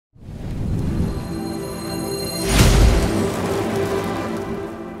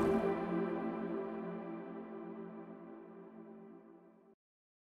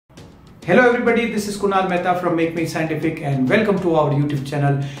Hello everybody, this is Kunal Mehta from Make Me Scientific and welcome to our YouTube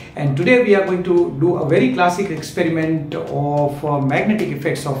channel. And today we are going to do a very classic experiment of magnetic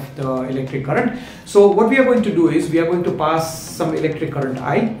effects of the electric current. So what we are going to do is we are going to pass some electric current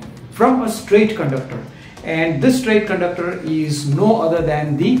I from a straight conductor, and this straight conductor is no other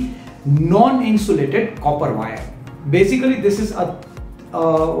than the non-insulated copper wire. Basically this is a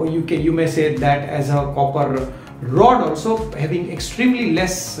you may say that as a copper rod also, having extremely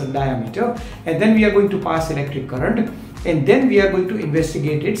less diameter, and then we are going to pass electric current and then we are going to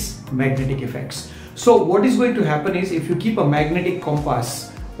investigate its magnetic effects. So what is going to happen is, if you keep a magnetic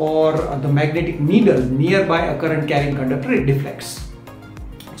compass or the magnetic needle nearby a current carrying conductor, it deflects.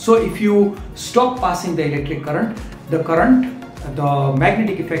 So if you stop passing the electric current, the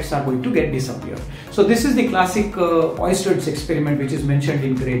magnetic effects are going to get disappear. So this is the classic Oersted's experiment, which is mentioned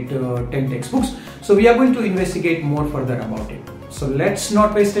in grade 10 textbooks. So we are going to investigate more further about it. So let's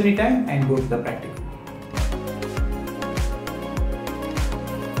not waste any time and go to the practical.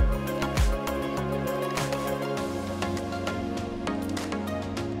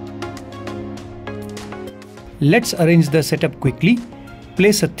 Let's arrange the setup quickly.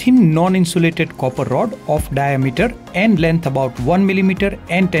 Place a thin non-insulated copper rod of diameter and length about 1 mm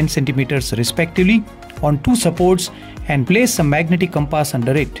and 10 cm respectively on two supports and place a magnetic compass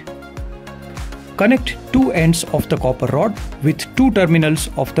under it. Connect two ends of the copper rod with two terminals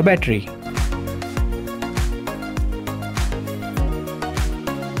of the battery.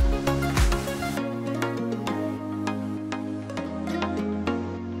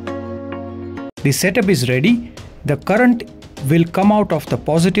 The setup is ready. The current will come out of the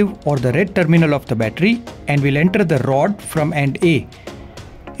positive or the red terminal of the battery and will enter the rod from end A.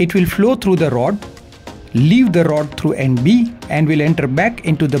 It will flow through the rod, leave the rod through end B, and will enter back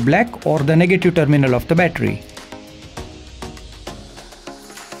into the black or the negative terminal of the battery.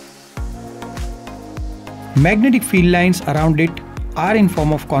 Magnetic field lines around it are in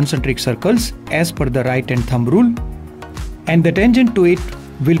form of concentric circles as per the right hand thumb rule, and the tangent to it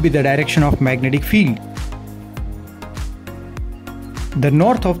will be the direction of magnetic field. The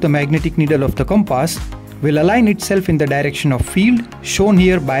north of the magnetic needle of the compass will align itself in the direction of field shown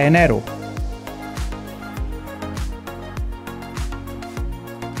here by an arrow.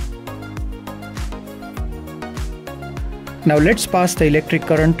 Now let's pass the electric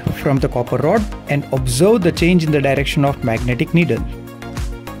current from the copper rod and observe the change in the direction of magnetic needle.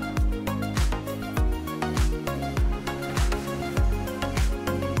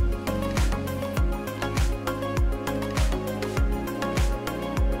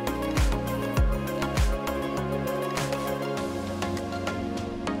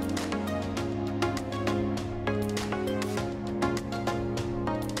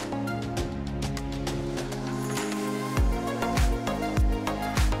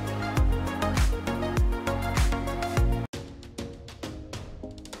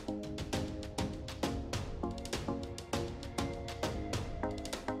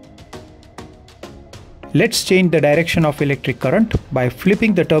 Let's change the direction of electric current by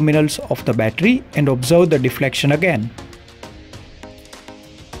flipping the terminals of the battery and observe the deflection again.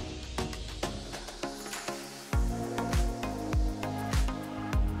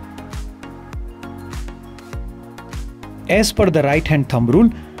 As per the right hand thumb rule,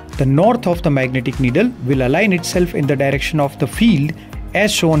 the north of the magnetic needle will align itself in the direction of the field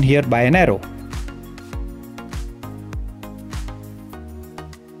as shown here by an arrow.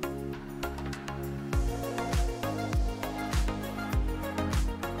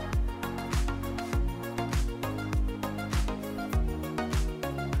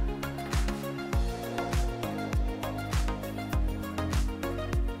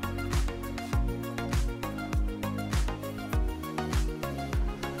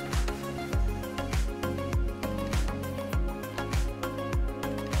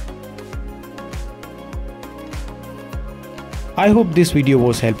 I hope this video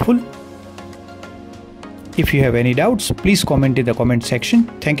was helpful. If you have any doubts, please comment in the comment section.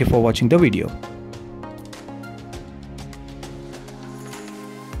 Thank you for watching the video.